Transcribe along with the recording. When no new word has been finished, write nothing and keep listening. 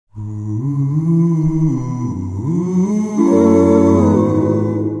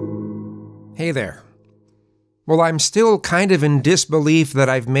Hey there. Well, I'm still kind of in disbelief that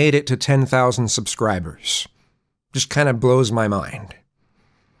I've made it to 10,000 subscribers. Just kind of blows my mind.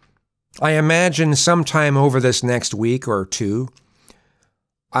 I imagine sometime over this next week or two,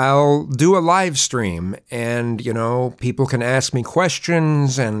 I'll do a live stream and, people can ask me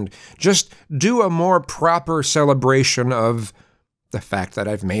questions and just do a more proper celebration of the fact that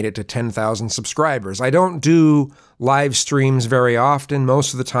I've made it to 10,000 subscribers. I don't do live streams very often.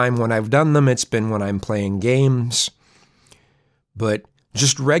 Most of the time when I've done them, it's been when I'm playing games. But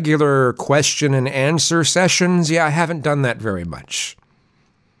just regular question and answer sessions, I haven't done that very much.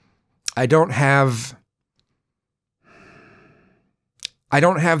 I don't have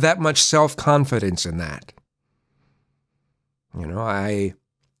that much self-confidence in that.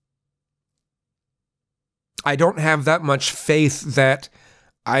 I don't have that much faith that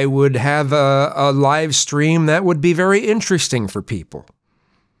I would have a live stream that would be very interesting for people.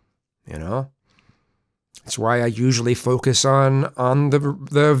 That's why I usually focus on the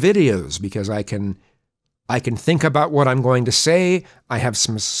videos, because I can think about what I'm going to say. I have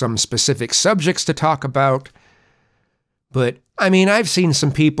some specific subjects to talk about. But I've seen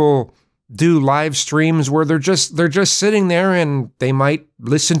some people do live streams where they're just sitting there and they might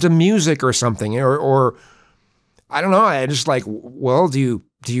listen to music or something, or I don't know. I just like, well, do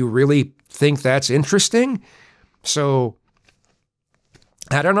you really think that's interesting? So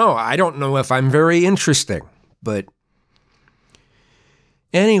I don't know. I don't know if I'm very interesting, but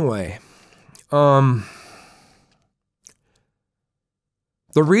anyway, the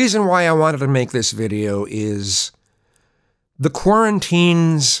reason why I wanted to make this video is the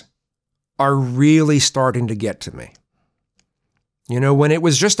quarantines are really starting to get to me. When it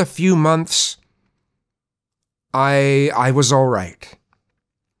was just a few months, I was all right.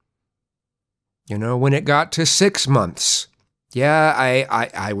 When it got to 6 months,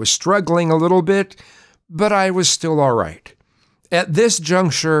 I was struggling a little bit, but I was still all right. At this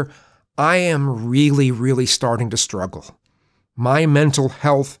juncture, I am really, really starting to struggle. My mental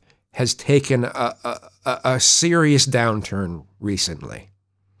health has taken a serious downturn recently.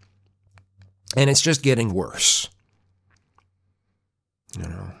 And it's just getting worse.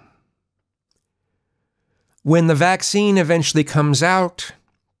 When the vaccine eventually comes out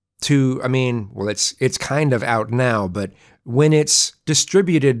it's kind of out now, but when it's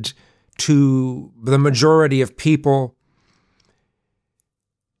distributed to the majority of people,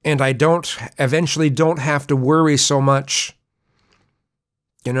 and I eventually don't have to worry so much,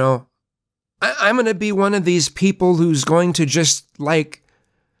 I'm going to be one of these people who's going to just,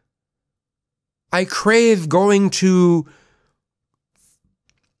 I crave going to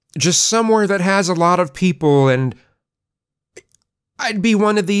just somewhere that has a lot of people, and I'd be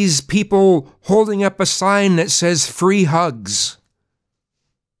one of these people holding up a sign that says free hugs.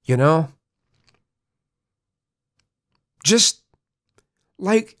 Just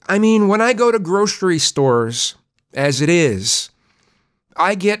when I go to grocery stores, as it is,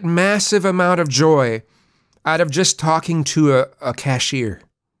 I get massive amount of joy out of just talking to a cashier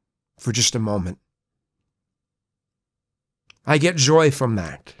for just a moment. I get joy from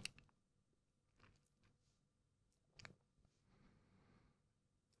that.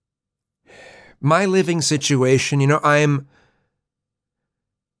 My living situation, I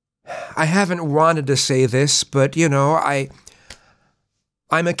haven't wanted to say this, but, I'm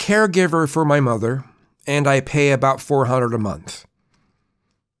a caregiver for my mother, and I pay about $400 a month.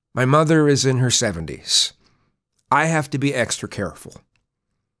 My mother is in her 70s. I have to be extra careful.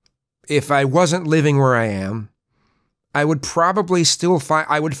 If I wasn't living where I am, I would probably still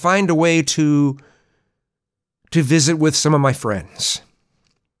find a way to visit with some of my friends.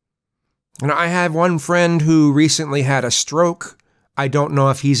 And I have one friend who recently had a stroke. I don't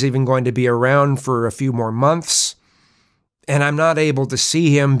know if he's even going to be around for a few more months. And I'm not able to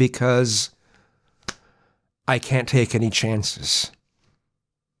see him because I can't take any chances.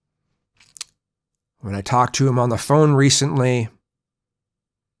 When I talked to him on the phone recently,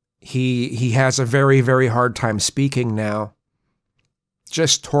 he has a very, very hard time speaking now.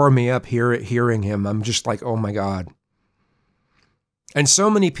 Just tore me up hearing him. I'm just like, oh my God. And so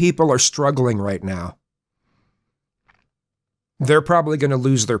many people are struggling right now. They're probably going to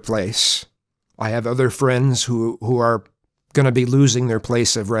lose their place. I have other friends who are going to be losing their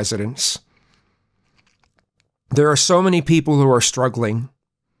place of residence. There are so many people who are struggling.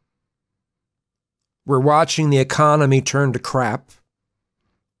 We're watching the economy turn to crap.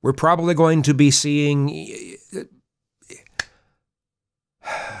 We're probably going to be seeing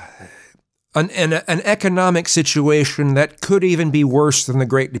an economic situation that could even be worse than the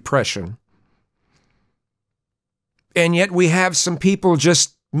Great Depression. And yet we have some people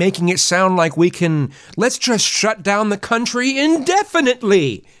just making it sound like let's just shut down the country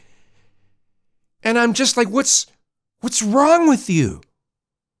indefinitely. And I'm just like, what's wrong with you?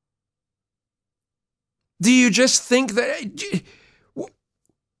 Do you just think that,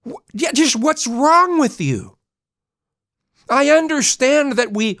 just what's wrong with you? I understand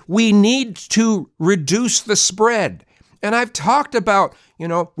that we need to reduce the spread. And I've talked about,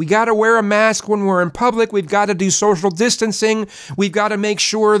 we got to wear a mask when we're in public. We've got to do social distancing. We've got to make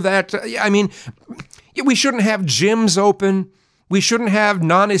sure that, we shouldn't have gyms open. We shouldn't have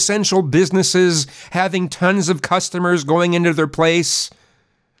non-essential businesses having tons of customers going into their place.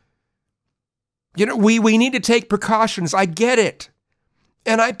 We need to take precautions. I get it.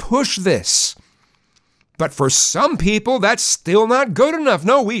 And I push this. But for some people, that's still not good enough.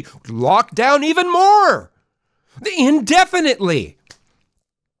 No, we lock down even more. Indefinitely.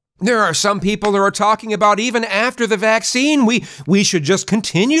 There are some people that are talking about even after the vaccine, we should just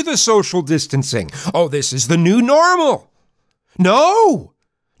continue the social distancing. Oh, this is the new normal. No.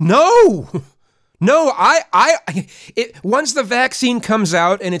 Once the vaccine comes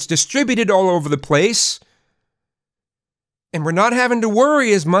out and it's distributed all over the place, and we're not having to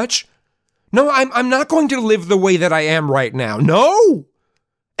worry as much, no, I'm not going to live the way that I am right now. No,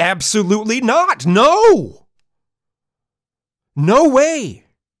 absolutely not. No way.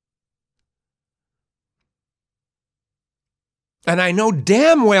 And I know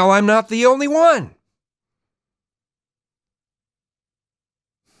damn well I'm not the only one.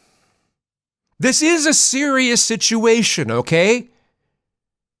 This is a serious situation, okay?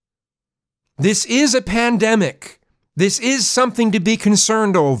 This is a pandemic. This is something to be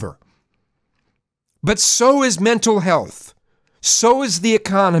concerned over. But so is mental health. So is the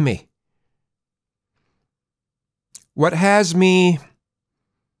economy. What has me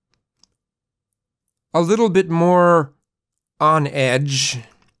a little bit more on edge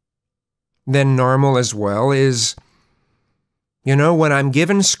than normal as well is, when I'm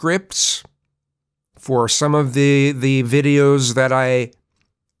given scripts for some of the videos that I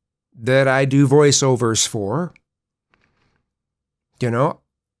do voiceovers for,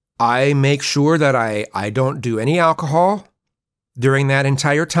 I make sure that I don't do any alcohol during that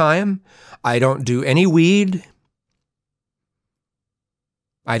entire time. I don't do any weed.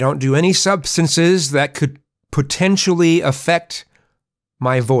 I don't do any substances that could potentially affect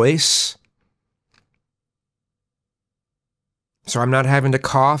my voice. So I'm not having to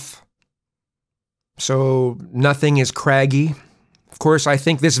cough. So nothing is craggy. Of course, I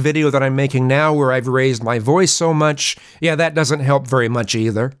think this video that I'm making now where I've raised my voice so much, that doesn't help very much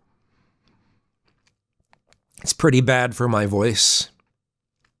either. It's pretty bad for my voice.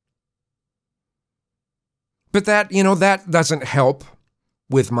 But that doesn't help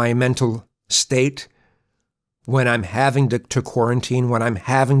with my mental state when I'm having to quarantine, when I'm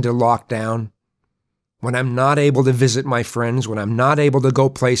having to lock down, when I'm not able to visit my friends, when I'm not able to go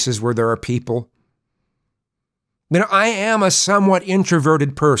places where there are people. I am a somewhat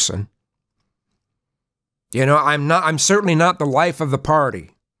introverted person. I'm certainly not the life of the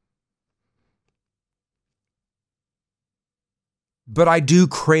party. But I do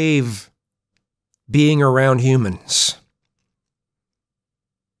crave being around humans.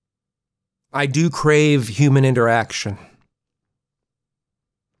 I do crave human interaction.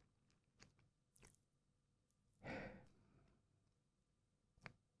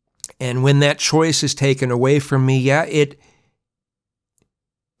 And when that choice is taken away from me,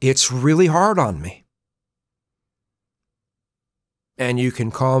 it's really hard on me. And you can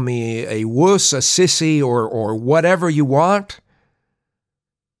call me a wuss, a sissy, or whatever you want,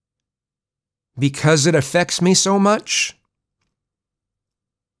 because it affects me so much.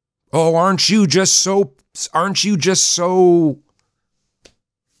 Oh, aren't you just so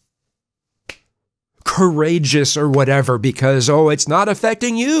courageous or whatever because, it's not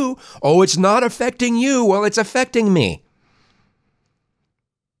affecting you. Oh, it's not affecting you. Well, it's affecting me.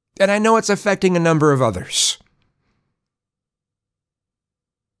 And I know it's affecting a number of others.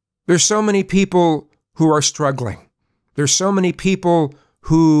 There's so many people who are struggling. There's so many people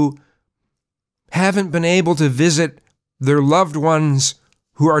who haven't been able to visit their loved ones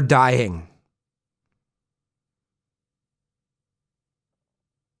who are dying.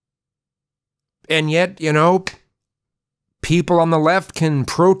 And yet, people on the left can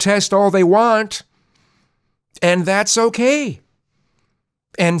protest all they want, and that's okay.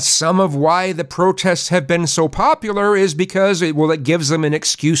 And some of why the protests have been so popular is because it gives them an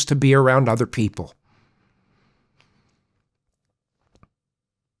excuse to be around other people.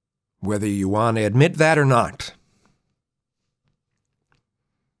 Whether you want to admit that or not.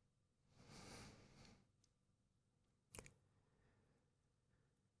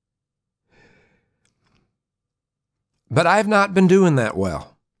 But I've not been doing that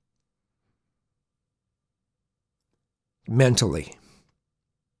well. Mentally.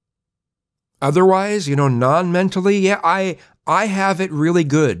 Otherwise, non-mentally, yeah, I have it really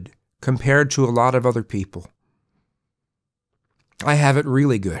good compared to a lot of other people. I have it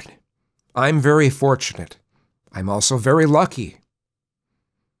really good. I'm very fortunate. I'm also very lucky.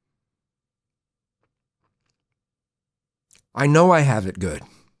 I know I have it good.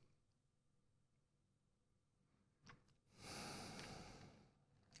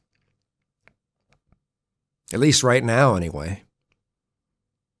 At least right now, anyway.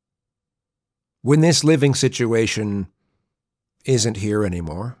 When this living situation isn't here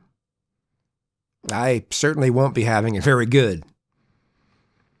anymore, I certainly won't be having it very good.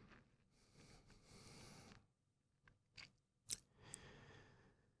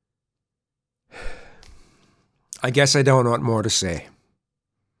 I guess I don't want more to say.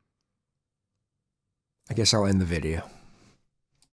 I guess I'll end the video.